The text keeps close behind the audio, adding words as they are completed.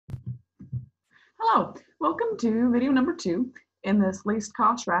Hello, welcome to video number 2 in this least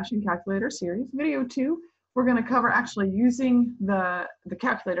cost ration calculator series. Video 2, we're going to cover actually using the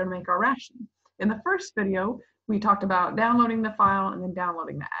calculator to make our ration. In the first video, we talked about downloading the file and then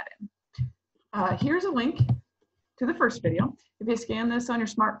downloading the add-in. Here's a link to the first video. If you scan this on your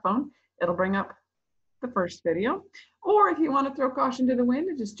smartphone, it'll bring up the first video. Or if you want to throw caution to the wind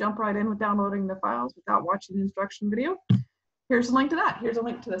and just jump right in with downloading the files without watching the instruction video, here's a link to that. Here's a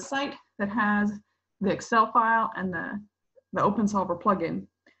link to the site that has the Excel file and the OpenSolver plugin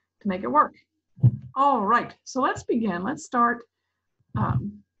to make it work. All right, so let's begin. Let's start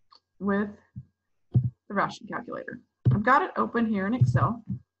with the ration calculator. I've got it open here in Excel.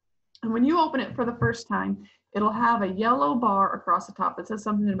 And when you open it for the first time, it'll have a yellow bar across the top that says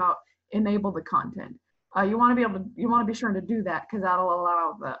something about enable the content. You want to be sure to do that because that'll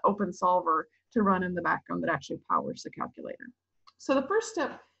allow the OpenSolver to run in the background that actually powers the calculator. So the first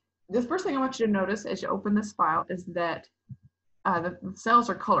thing I want you to notice as you open this file is that the cells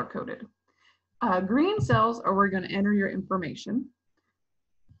are color coded. Green cells are where you're going to enter your information.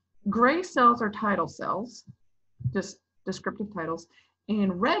 Gray cells are title cells, just descriptive titles.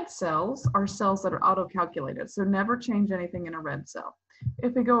 And red cells are cells that are auto-calculated, so never change anything in a red cell.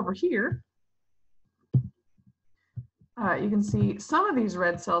 If we go over here, you can see some of these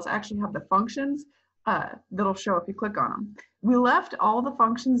red cells actually have the functions that'll show if you click on them. We left all the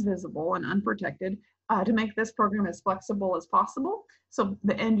functions visible and unprotected to make this program as flexible as possible, so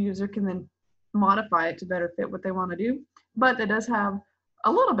the end user can then modify it to better fit what they want to do. But it does have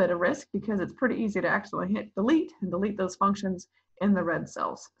a little bit of risk because it's pretty easy to actually hit delete and delete those functions in the red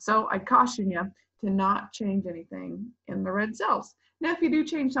cells. So I caution you to not change anything in the red cells. Now, if you do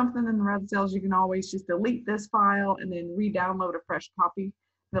change something in the red cells, you can always just delete this file and then re-download a fresh copy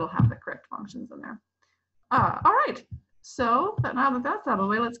that'll have the correct functions in there. All right, so now that that's out of the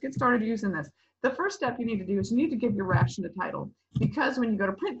way, let's get started using this. The first step you need to do is you need to give your ration a title, because when you go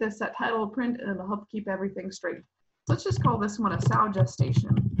to print this, that title will print and it'll help keep everything straight. So let's just call this one a sow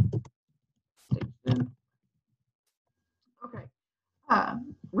gestation. Okay,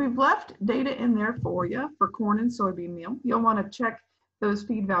 we've left data in there for you for corn and soybean meal. You'll want to check those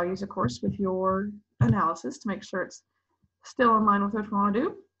feed values, of course, with your analysis to make sure it's still in line with what you want to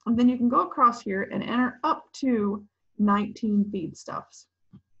do. And then you can go across here and enter up to 19 feedstuffs.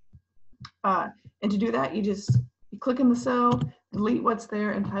 And to do that, you click in the cell, delete what's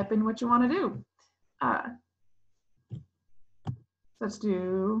there, and type in what you want to do. Let's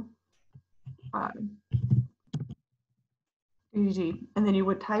do DDG, and then you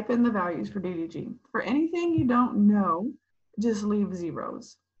would type in the values for DDG. For anything you don't know, just leave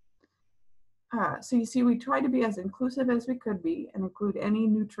zeros. So you see, we tried to be as inclusive as we could be and include any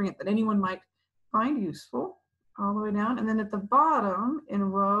nutrient that anyone might find useful all the way down. And then at the bottom in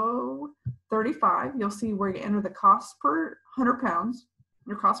row 35, you'll see where you enter the cost per 100 pounds,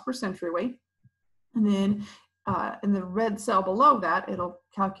 your cost per century weight. And then in the red cell below that, it'll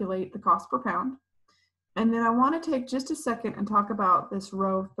calculate the cost per pound. And then I want to take just a second and talk about this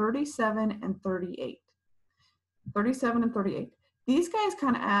row 37 and 38. 37 and 38. These guys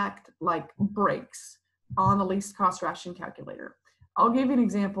kind of act like brakes on the least cost ration calculator. I'll give you an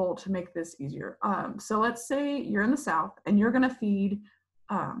example to make this easier. So let's say you're in the South and you're going to feed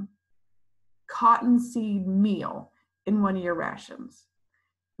cottonseed meal in one of your rations.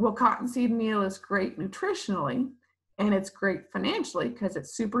 Well, cottonseed meal is great nutritionally, and it's great financially because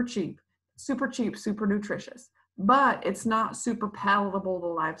it's super cheap, super nutritious, but it's not super palatable to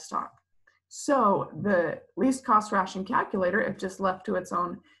livestock. So the least cost ration calculator, if just left to its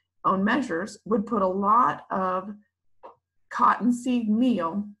own measures, would put a lot of cottonseed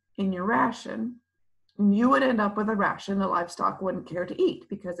meal in your ration, and you would end up with a ration the livestock wouldn't care to eat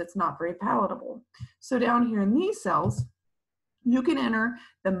because it's not very palatable. So down here in these cells, you can enter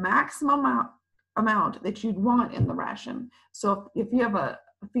the maximum amount that you'd want in the ration. So if you have a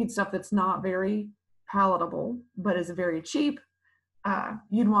feed stuff that's not very palatable but is very cheap,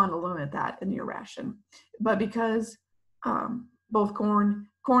 you'd want to limit that in your ration. But because both corn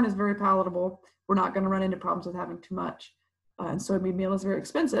is very palatable, we're not going to run into problems with having too much. And soybean meal is very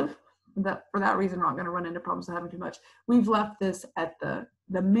expensive. For that reason, we're not going to run into problems with having too much. We've left this at the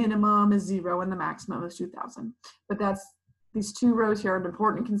minimum is 0 and the maximum is 2,000. But these two rows here are an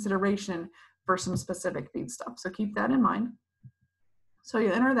important consideration for some specific feed stuff. So keep that in mind. So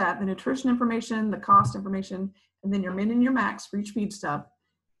you enter that, the nutrition information, the cost information, and then your min and your max for each feed stuff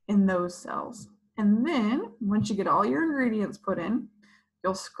in those cells. And then once you get all your ingredients put in,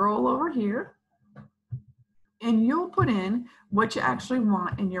 you'll scroll over here and you'll put in what you actually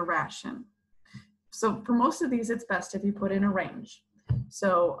want in your ration. So for most of these, it's best if you put in a range.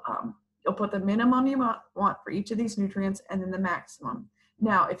 So You'll put the minimum you want for each of these nutrients and then the maximum.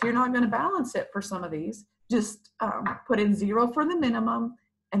 Now, if you're not going to balance it for some of these, just put in 0 for the minimum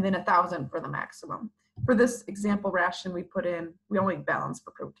and then 1,000 for the maximum. For this example ration, we only balance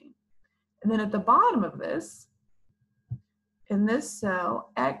for protein. And then at the bottom of this, in this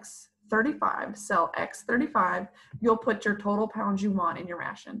cell X35, cell X35, you'll put your total pounds you want in your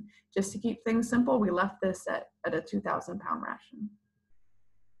ration. Just to keep things simple, we left this at a 2,000 pound ration.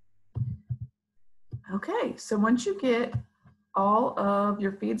 Okay, so once you get all of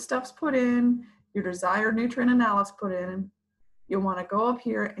your feedstuffs put in, your desired nutrient analysis put in, you'll want to go up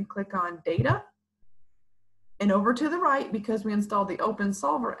here and click on Data. And over to the right, because we installed the Open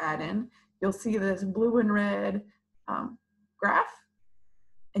Solver add-in, you'll see this blue and red graph,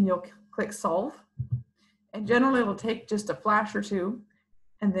 and you'll click Solve. And generally, it'll take just a flash or two,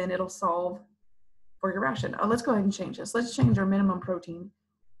 and then it'll solve for your ration. Oh, let's go ahead and change this. Let's change our minimum protein,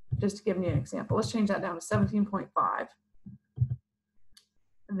 just to give you an example. Let's change that down to 17.5.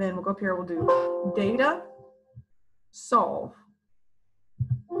 And then we'll go up here, we'll do Data, Solve.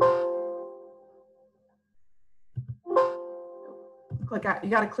 Click out, you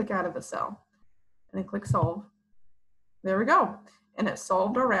got to click out of the cell and then click Solve. There we go. And it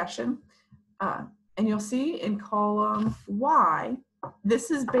solved our ration. And you'll see in column Y,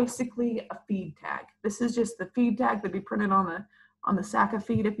 this is basically a feed tag. This is just the feed tag that'd be printed on the sack of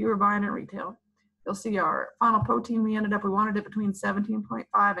feed if you were buying at retail. You'll see our final protein, we wanted it between 17.5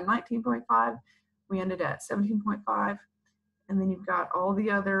 and 19.5. We ended at 17.5. And then you've got all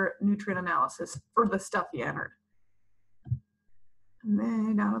the other nutrient analysis for the stuff you entered. And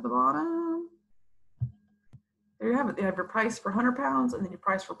then down at the bottom, there you have it. You have your price for 100 pounds and then your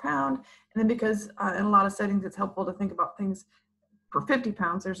price per pound. And then because in a lot of settings, it's helpful to think about things for 50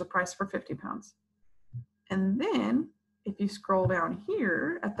 pounds, there's a price for 50 pounds. And then if you scroll down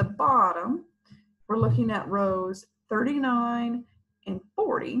here at the bottom, we're looking at rows 39 and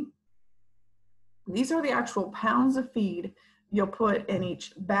 40. These are the actual pounds of feed you'll put in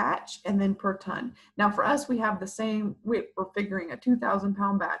each batch and then per ton. Now for us, we have the same, we're figuring a 2,000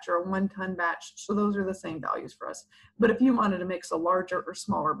 pound batch or a 1 ton batch. So those are the same values for us. But if you wanted to mix a larger or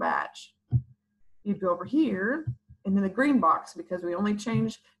smaller batch, you'd go over here and in the green box, because we only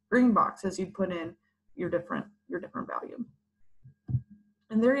change green boxes, you'd put in your different value.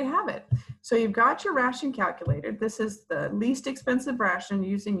 And there you have it. So you've got your ration calculated. This is the least expensive ration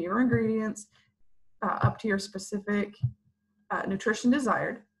using your ingredients up to your specific nutrition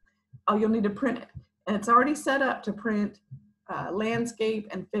desired. Oh, you'll need to print it. And it's already set up to print landscape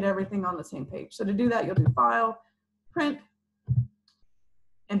and fit everything on the same page. So to do that, you'll do File, Print.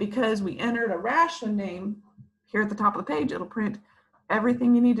 And because we entered a ration name here at the top of the page, it'll print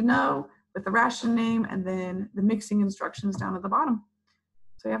everything you need to know with the ration name and then the mixing instructions down at the bottom.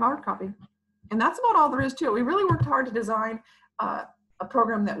 So you have a hard copy. And that's about all there is to it. We really worked hard to design a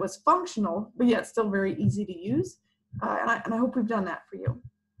program that was functional, but yet still very easy to use. And I hope we've done that for you.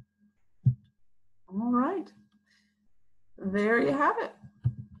 All right. There you have it.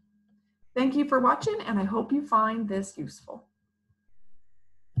 Thank you for watching, and I hope you find this useful.